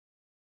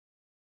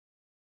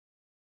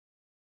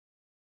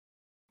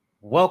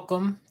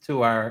Welcome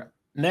to our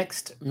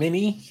next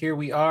mini. Here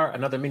we are,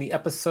 another mini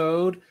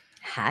episode.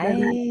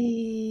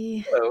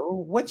 Hi. So,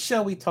 what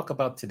shall we talk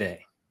about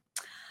today?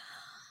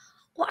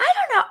 Well, I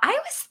don't know. I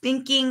was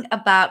thinking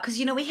about because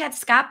we had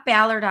Scott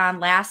Ballard on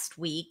last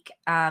week,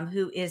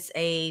 who is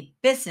a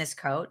business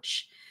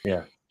coach,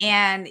 Yeah,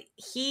 and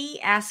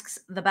he asks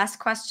the best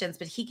questions,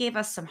 but he gave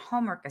us some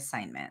homework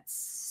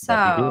assignments.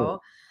 that he did.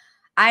 So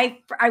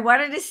I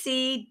wanted to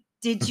see,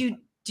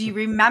 do you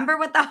remember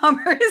what the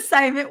homework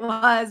assignment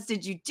was?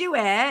 Did you do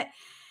it?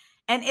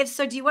 And if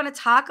so, do you want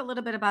to talk a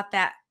little bit about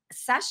that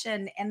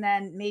session and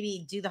then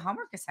maybe do the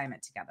homework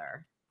assignment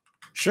together?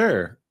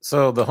 Sure.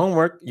 So, the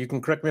homework, you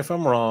can correct me if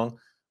I'm wrong,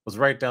 was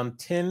write down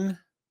 10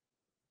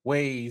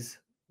 ways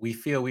we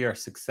feel we are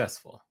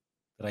successful.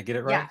 Did I get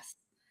it right? Yes.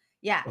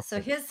 Yeah. So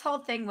Okay. his whole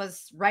thing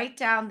was write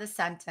down the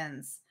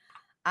sentence,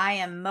 I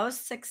am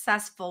most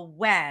successful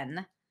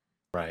when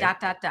Right. dot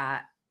dot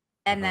dot.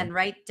 And Uh-huh. then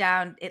write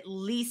down at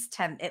least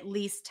 10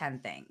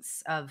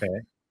 things of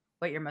Okay.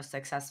 what you're most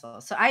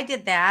successful. So I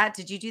did that.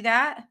 Did you do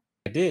that?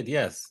 I did,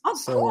 yes. Oh,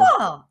 So,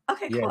 cool.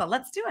 Okay, yeah. cool.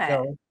 Let's do it.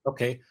 So,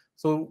 okay.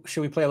 So,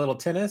 should we play a little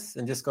tennis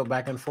and just go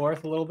back and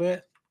forth a little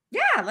bit?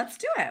 Yeah, let's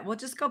do it. We'll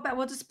just go back.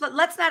 But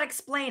let's not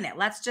explain it.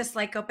 Let's just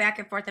like go back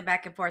and forth,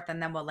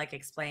 and then we'll like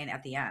explain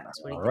at the end. What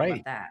do All you think about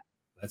right. that?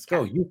 Let's Okay.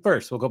 go. You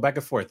first. We'll go back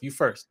and forth. You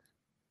first.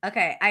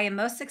 Okay. I am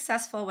most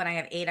successful when I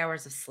have 8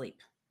 hours of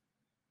sleep.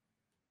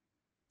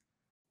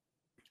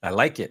 I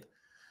like it.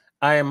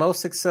 I am most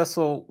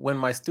successful when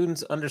my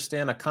students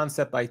understand a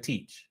concept I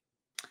teach.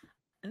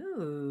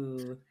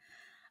 Ooh.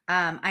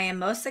 I am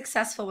most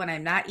successful when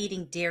I'm not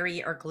eating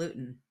dairy or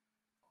gluten.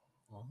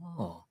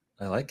 Oh,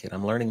 I like it.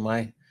 I'm learning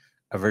my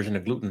aversion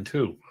to gluten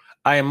too.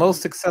 I am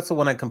most successful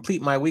when I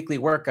complete my weekly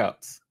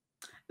workouts.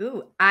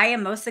 Ooh, I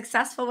am most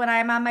successful when I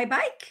am on my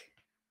bike.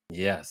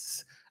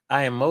 Yes.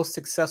 I am most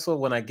successful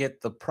when I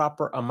get the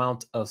proper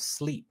amount of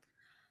sleep.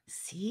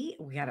 See,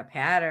 we got a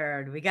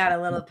pattern. We got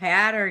a little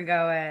pattern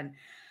going.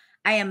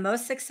 I am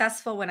most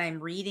successful when I'm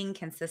reading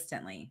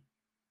consistently.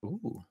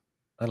 Ooh,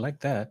 I like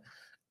that.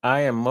 I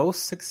am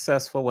most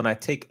successful when I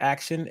take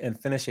action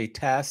and finish a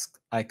task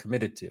I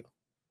committed to.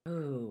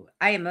 Ooh,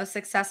 I am most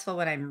successful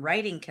when I'm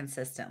writing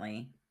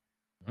consistently.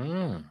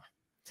 Mm.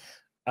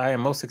 I am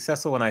most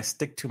successful when I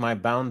stick to my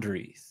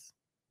boundaries.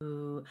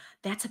 Ooh,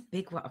 that's a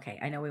big one. Okay,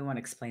 I know we want to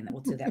explain that.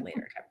 We'll do that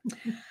later.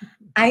 Okay.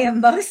 I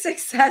am most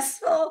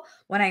successful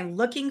when I'm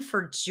looking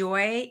for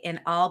joy in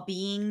all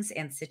beings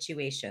and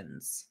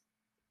situations.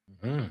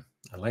 I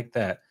like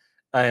that.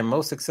 I am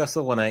most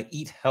successful when I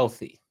eat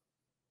healthy.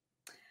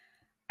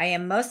 I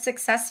am most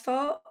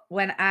successful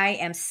when I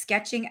am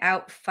sketching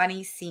out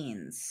funny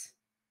scenes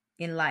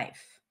in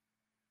life.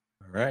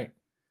 All right.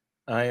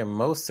 I am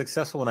most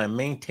successful when I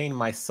maintain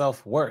my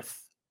self worth.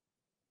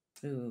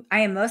 Ooh, I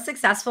am most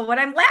successful when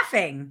I'm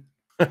laughing.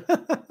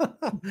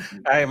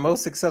 I am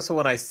most successful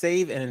when I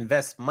save and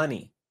invest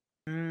money.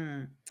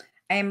 Mm.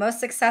 I am most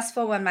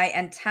successful when my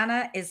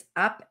antenna is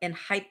up in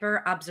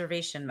hyper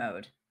observation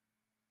mode.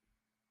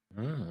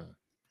 Mm.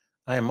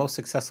 I am most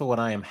successful when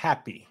I am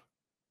happy.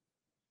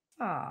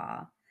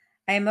 Aw.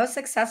 I am most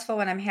successful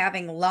when I'm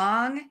having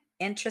long,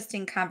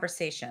 interesting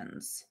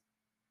conversations.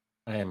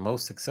 I am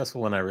most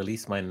successful when I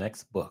release my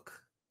next book.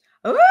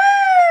 Woo!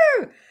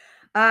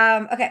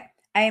 Okay.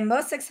 I am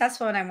most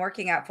successful when I'm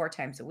working out 4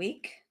 times a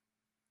week.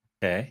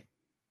 Okay.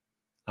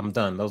 I'm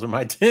done. Those are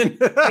my 10.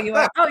 Oh, you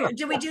are? Oh,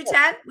 did we do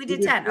 10? We You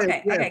did did 10. 10,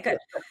 Okay. yes. Okay, good.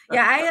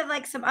 Yeah, I had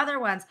like some other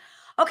ones.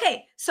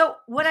 Okay. So,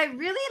 what I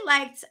really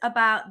liked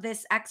about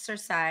this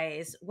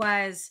exercise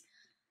was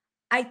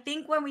I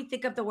think when we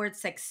think of the word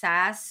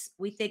success,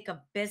 we think of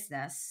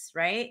business,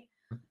 right?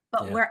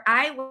 But Yeah. where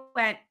I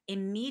went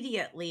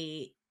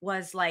immediately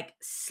was like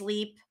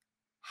sleep,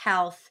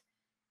 health,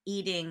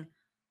 eating,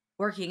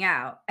 working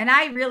out. And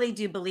I really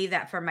do believe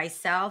that for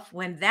myself.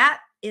 When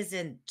that is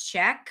in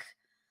check,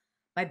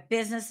 my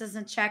business is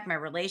in check, my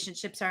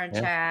relationships are in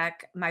Yeah.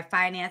 check, my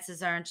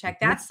finances are in check. Mhm.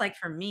 That's like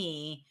for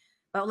me.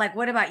 But like,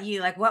 what about you?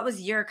 Like, what was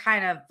your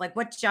kind of like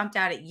what jumped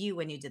out at you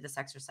when you did this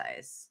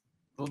exercise?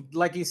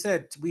 Like you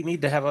said, we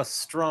need to have a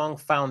strong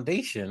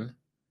foundation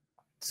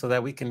so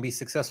that we can be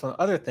successful in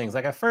other things.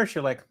 Like at first,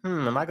 you're like,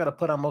 am I going to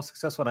put on most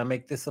successful when I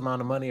make this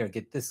amount of money or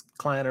get this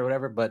client or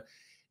whatever? But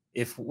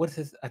if what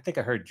is, I think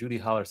I heard Judy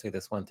Holler say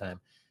this one time.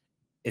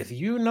 If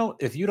you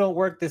don't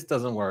work, this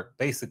doesn't work.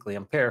 Basically,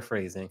 I'm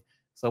paraphrasing.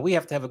 So we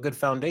have to have a good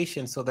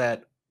foundation so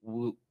that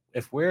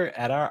if we're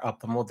at our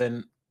optimal,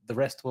 then the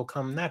rest will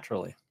come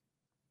naturally.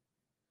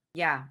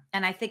 Yeah.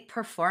 And I think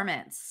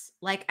performance,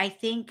 like, I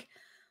think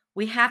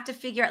we have to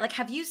figure out, like,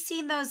 have you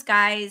seen those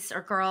guys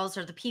or girls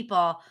or the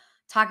people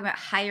talking about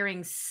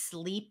hiring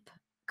sleep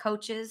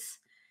coaches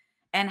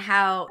and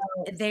how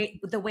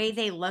the way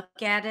they look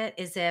at it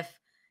is if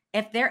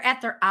they're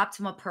at their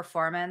optimal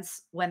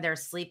performance when they're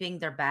sleeping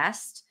their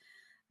best,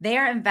 they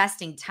are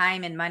investing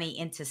time and money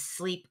into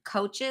sleep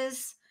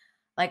coaches,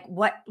 like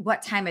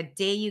what time of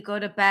day you go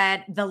to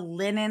bed, the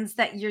linens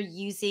that you're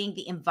using,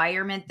 the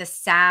environment, the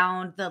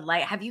sound, the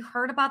light. Have you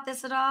heard about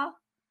this at all?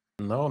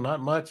 No,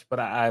 not much, but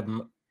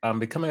I'm. I'm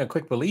becoming a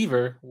quick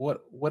believer.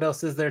 What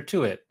else is there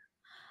to it?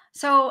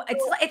 So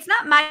it's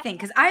not my thing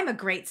because I'm a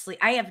great sleep.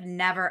 I have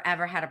never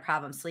ever had a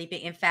problem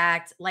sleeping. In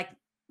fact, like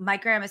my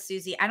grandma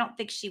Susie, I don't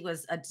think she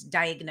was a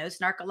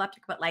diagnosed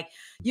narcoleptic, but like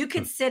you Hmm.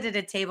 could sit at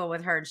a table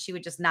with her and she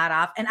would just nod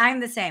off. And I'm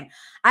the same.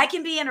 I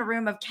can be in a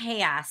room of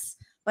chaos,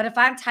 but if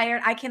I'm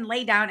tired, I can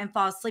lay down and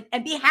fall asleep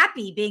and be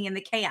happy being in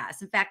the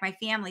chaos. In fact, my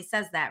family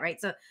says that, right?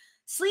 So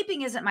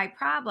sleeping isn't my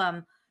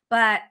problem.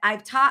 But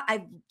I've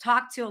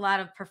talked to a lot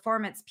of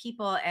performance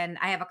people, and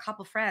I have a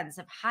couple friends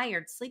have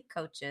hired sleep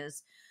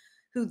coaches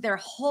who their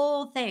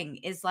whole thing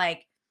is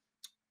like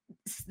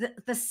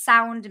the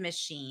sound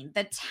machine,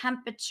 the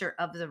temperature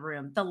of the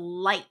room, the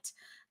light.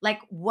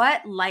 Like,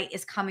 what light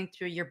is coming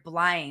through your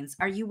blinds?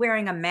 Are you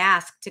wearing a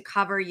mask to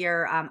cover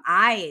your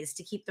eyes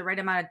to keep the right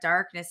amount of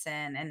darkness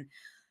in? And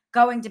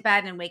going to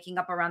bed and waking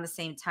up around the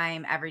same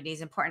time every day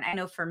is important. I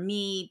know for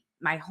me,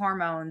 my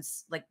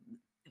hormones, like,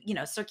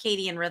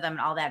 circadian rhythm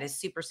and all that is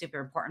super, super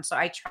important. So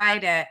I try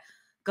to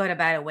go to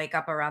bed and wake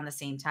up around the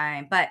same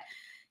time. But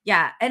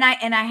yeah, and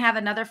I have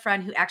another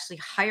friend who actually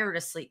hired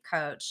a sleep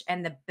coach,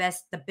 and the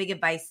big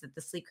advice that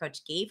the sleep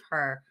coach gave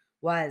her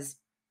was,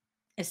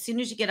 as soon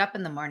as you get up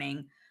in the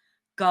morning,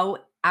 go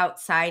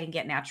outside and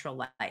get natural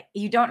light.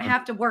 You don't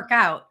have to work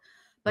out,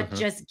 but Hmm.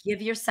 just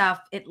give yourself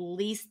at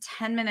least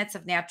 10 minutes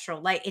of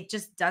natural light. It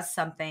just does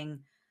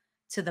something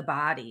to the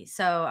body.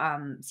 So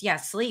yeah,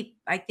 sleep.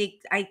 I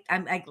think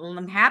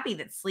I'm happy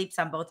that sleep's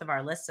on both of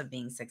our lists of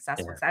being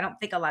successful Yeah. because I don't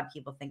think a lot of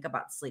people think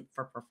about sleep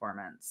for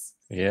performance.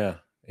 Yeah.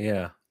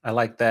 Yeah. I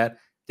like that.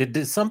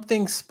 Did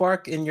something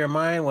spark in your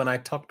mind when I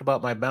talked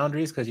about my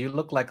boundaries? Because you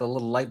look like a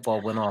little light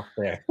bulb went off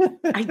there.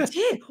 I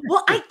did.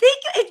 Well, I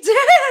think it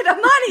did,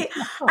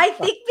 Amani. I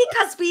think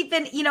because we've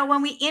been,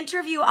 when we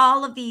interview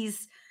all of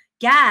these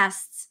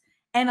guests,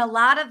 and a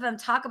lot of them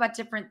talk about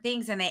different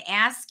things, and they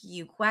ask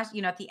you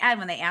question, at the end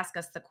when they ask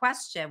us the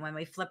question, when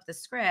we flip the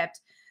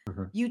script,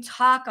 Mhm. you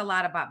talk a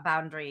lot about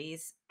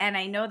boundaries. And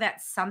I know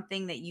that's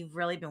something that you've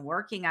really been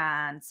working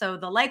on. So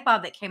the light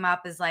bulb that came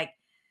up is like,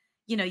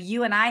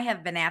 you and I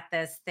have been at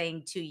this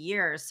thing 2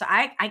 years. So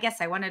I guess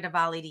I wanted to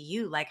volley to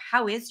you, like,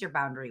 how is your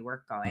boundary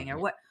work going? Or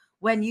Mhm.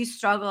 when you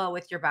struggle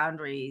with your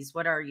boundaries,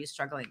 what are you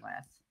struggling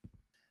with?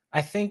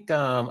 I think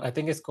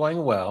it's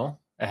going well.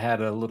 I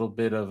had a little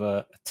bit of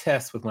a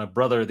test with my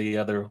brother the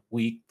other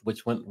week,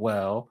 which went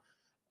well.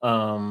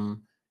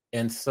 Um,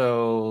 and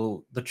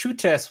so the true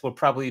test will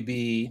probably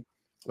be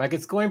like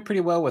it's going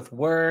pretty well with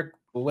work,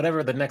 but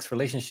whatever the next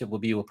relationship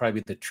will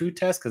probably be the true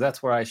test because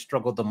that's where I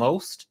struggled the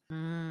most.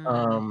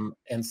 Mm,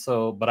 And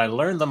so, but I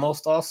learned the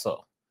most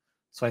also.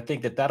 So I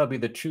think that that'll be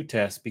the true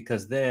test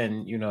because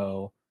then,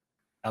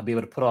 I'll be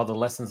able to put all the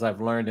lessons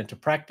I've learned into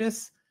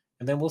practice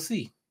and then we'll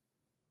see.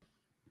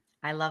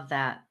 I love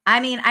that. I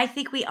mean, I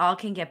think we all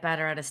can get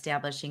better at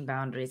establishing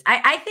boundaries.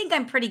 I think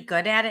I'm pretty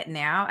good at it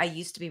now. I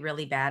used to be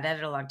really bad at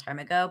it a long time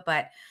ago,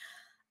 but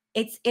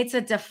it's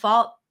a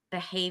default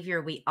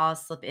behavior we all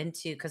slip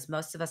into because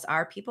most of us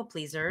are people Yeah.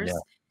 pleasers.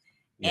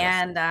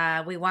 Yes.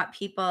 And we want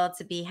people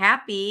to be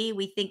happy.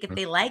 We think if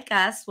they like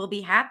us, we'll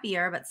be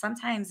happier. But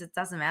sometimes it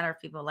doesn't matter if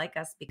people like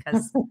us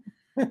because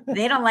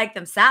they don't like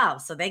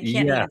themselves. So they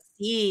can't Yeah. even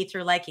see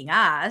through liking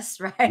us,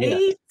 Yeah. right?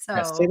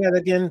 Yeah, say So that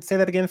again. Say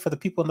that again for the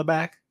people in the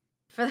back.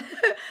 for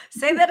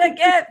say that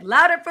again,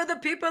 louder for the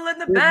people in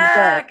the In the back.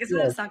 back. Isn't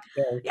that a Yes. song?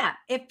 Yes. Yeah.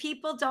 If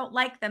people don't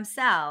like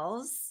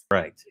themselves,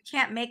 Right. you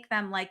can't make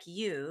them like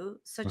you.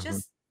 So Mhm.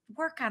 just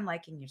work on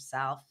liking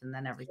yourself and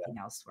then Yeah. everything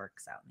else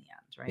works out in the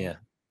end, right? Yeah.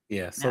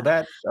 Yeah. So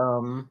Yeah.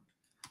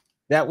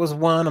 that was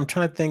one. I'm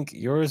trying to think.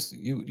 Yours,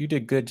 you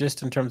did good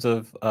just in terms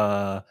of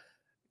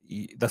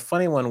the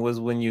funny one was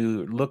when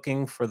you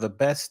looking for the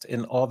best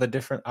in all the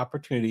different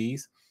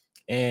opportunities,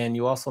 and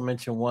you also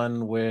mentioned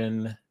one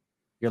when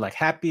you're like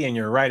happy and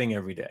you're writing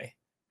every day.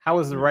 How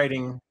is the Mm.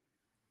 writing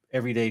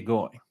every day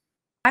going?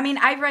 I mean,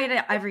 I write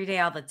it every day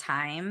all the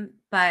time,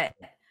 but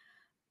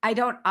I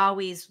don't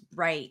always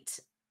write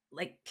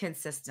like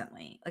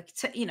consistently. Like,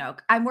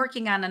 I'm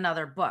working on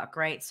another book,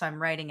 right? So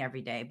I'm writing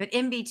every day. But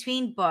in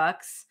between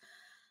books,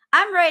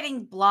 I'm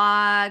writing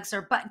blogs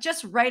or but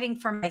just writing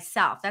for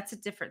myself. That's a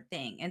different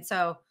thing. And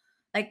so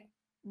like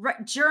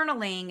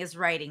journaling is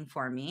writing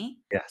for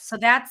me. Yes. So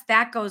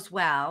that goes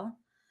well.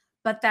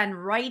 But then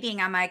writing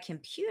on my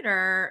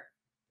computer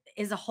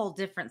is a whole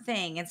different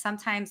thing. And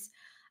sometimes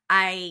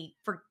I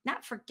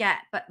not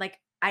forget, but like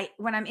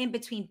when I'm in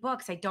between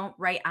books, I don't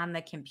write on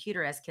the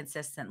computer as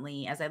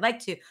consistently as I like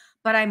to,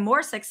 but I'm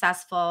more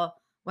successful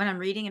when I'm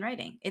reading and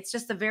writing. It's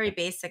just the very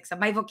basics of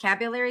my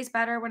vocabulary is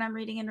better when I'm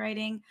reading and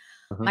writing.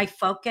 Mhm. My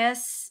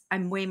focus,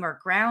 I'm way more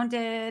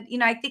grounded.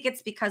 I think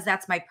it's because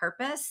that's my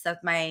purpose.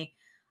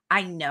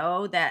 I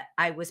know that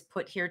I was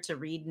put here to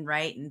read and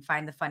write and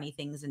find the funny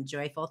things and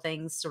joyful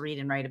things to read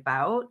and write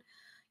about,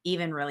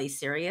 even really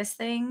serious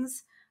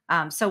things.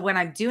 So when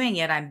I'm doing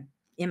it, I'm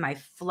in my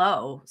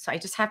flow. So I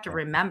just have to Yeah.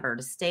 remember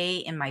to stay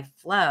in my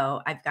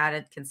flow. I've got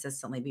to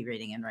consistently be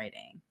reading and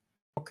writing.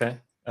 Okay,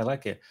 I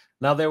like it.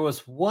 Now there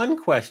was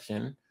one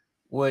question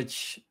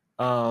which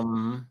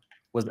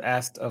was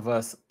asked of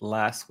us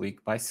last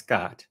week by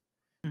Scott,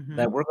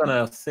 that Mhm. we're going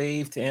to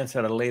save to answer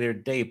at a later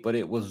date, but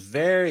it was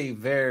very,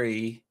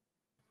 very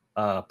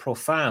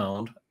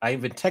profound. I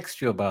even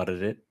texted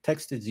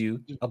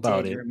you You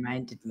about did, you it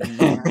reminded me,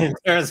 yeah. in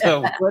terms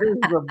of what is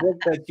the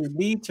book that you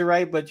need to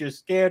write, but you're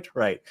scared to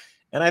write.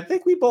 And I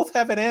think we both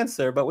have an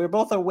answer, but we're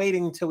both are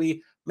waiting until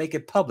we make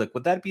it public.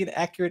 Would that be an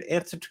accurate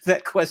answer to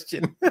that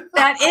question?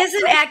 That is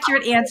an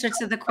accurate answer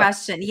to the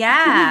question.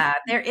 Yeah,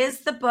 there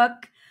is the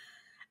book.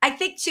 I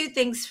think 2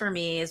 things for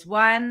me is,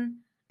 1,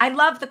 I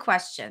love the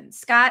question.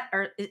 Scott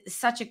is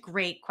such a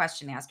great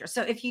question asker.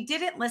 So if you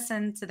didn't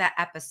listen to that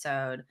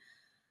episode,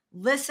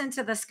 listen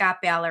to the Scott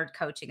Ballard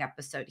coaching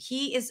episode.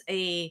 He is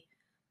a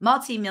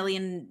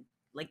multi-million,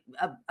 like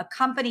a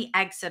company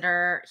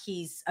exiter.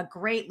 He's a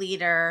great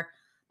leader,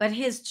 but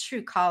his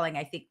true calling,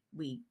 I think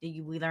we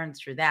learned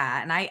through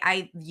that. And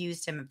I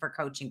used him for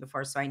coaching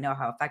before, so I know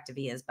how effective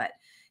he is. But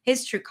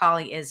his true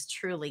calling is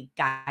truly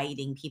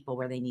guiding people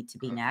where they need to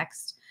be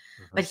next.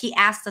 But Mhm. he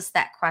asked us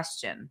that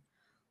question: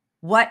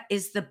 what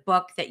is the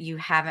book that you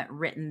haven't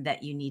written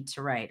that you need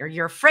to write, or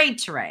you're afraid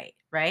to write?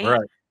 Right.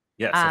 Right.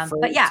 Yes, But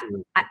afraid yeah,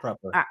 to I, the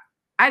proper. I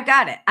I've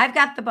got it. I've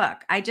got the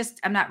book.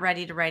 I'm not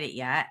ready to write it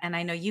yet. And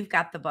I know you've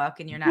got the book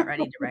and you're not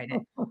ready to write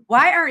it.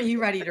 Why aren't you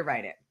ready to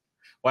write it?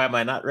 Why am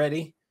I not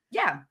ready?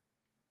 Yeah.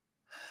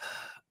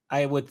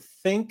 I would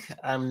think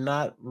I'm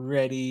not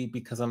ready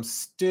because I'm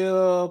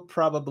still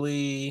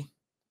probably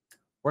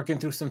working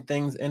through some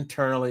things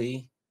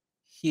internally,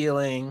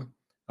 healing.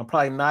 I'm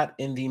probably not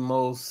in the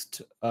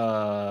most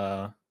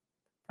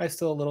probably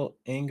still a little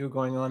anger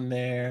going on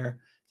there.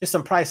 Just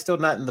I'm probably still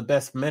not in the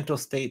best mental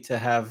state to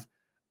have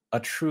a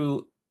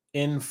true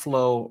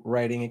inflow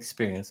writing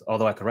experience,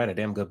 although I could write a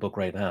damn good book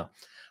right now.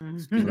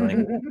 Excuse my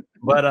language.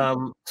 But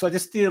so I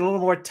just need a little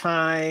more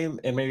time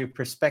and maybe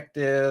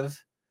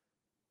perspective.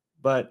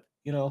 But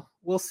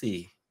we'll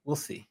see. We'll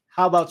see.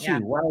 How about Yeah.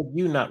 you? Why are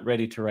you not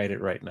ready to write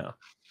it right now?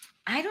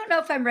 I don't know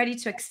if I'm ready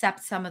to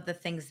accept some of the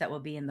things that will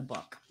be in the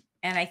book.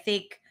 And I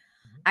think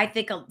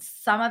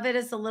some of it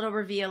is a little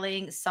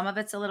revealing, some of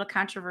it's a little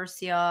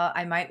controversial.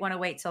 I might want to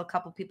wait till a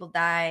couple people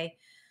die.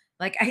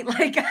 Like I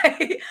like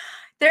I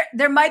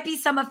there might be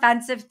some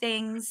offensive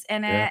things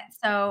in Yeah. it.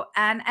 So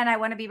and I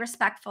want to be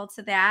respectful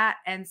to that.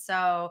 And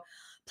so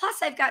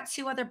plus I've got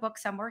 2 other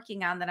books I'm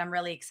working on that I'm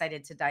really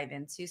excited to dive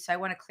into. So I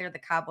want to clear the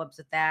cobwebs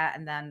with that,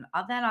 and then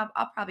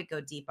I'll probably go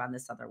deep on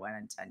this other one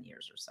in 10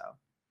 years or so.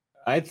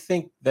 I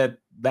think that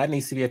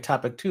needs to be a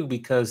topic too,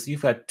 because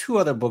you've got 2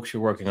 other books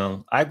you're working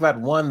on. I've got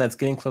one that's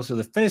getting closer to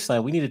the finish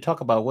line. We need to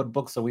talk about what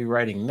books are we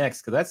writing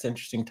next, because that's an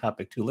interesting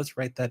topic too. Let's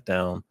write that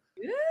down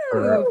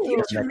for Ooh, our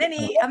future next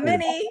mini, a conversation.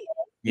 mini.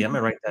 Yeah, I'm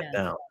gonna write that Yeah.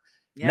 down.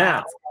 Yeah, Now,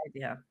 that's a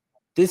good idea.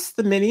 this is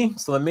the mini.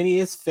 So the mini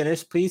is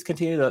finished. Please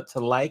continue to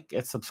like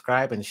and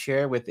subscribe and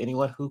share with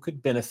anyone who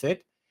could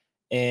benefit.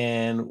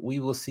 And we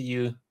will see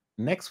you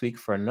next week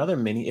for another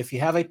mini. If you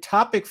have a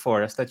topic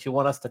for us that you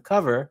want us to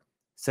cover,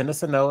 send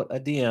us a note, a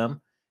DM, and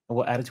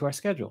we'll add it to our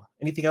schedule.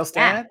 Anything else to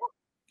Yeah. add?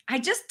 I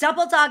just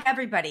double dog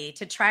everybody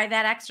to try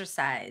that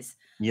exercise.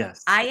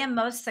 Yes. I am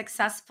most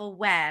successful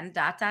when ...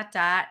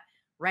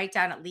 write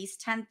down at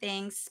least 10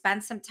 things,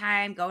 spend some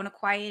time, go in a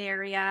quiet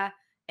area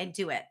and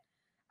do it.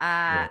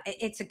 Yeah.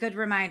 It's a good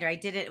reminder. I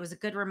did it. It was a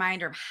good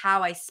reminder of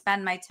how I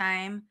spend my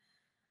time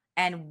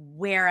and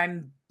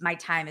where my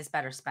time is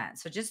better spent.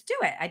 So just do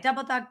it. I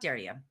double dog dare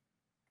you.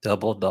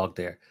 Double dog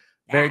there.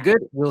 Very Yeah.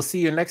 good. We'll see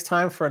you next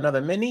time for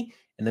another mini.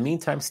 In the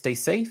meantime, stay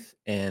safe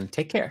and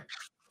take care.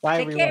 Bye,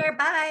 Take everyone. care.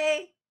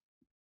 Bye.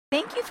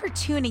 Thank you for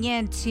tuning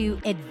in to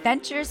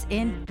Adventures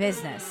in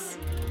Business.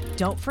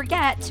 Don't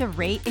forget to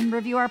rate and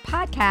review our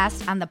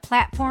podcast on the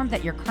platform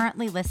that you're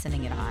currently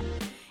listening it on.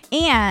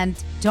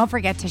 And don't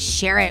forget to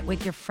share it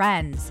with your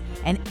friends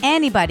and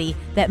anybody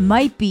that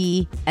might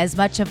be as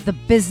much of the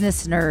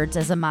business nerds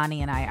as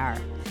Amani and I are.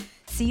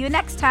 See you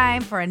next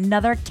time for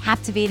another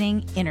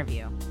captivating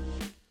interview.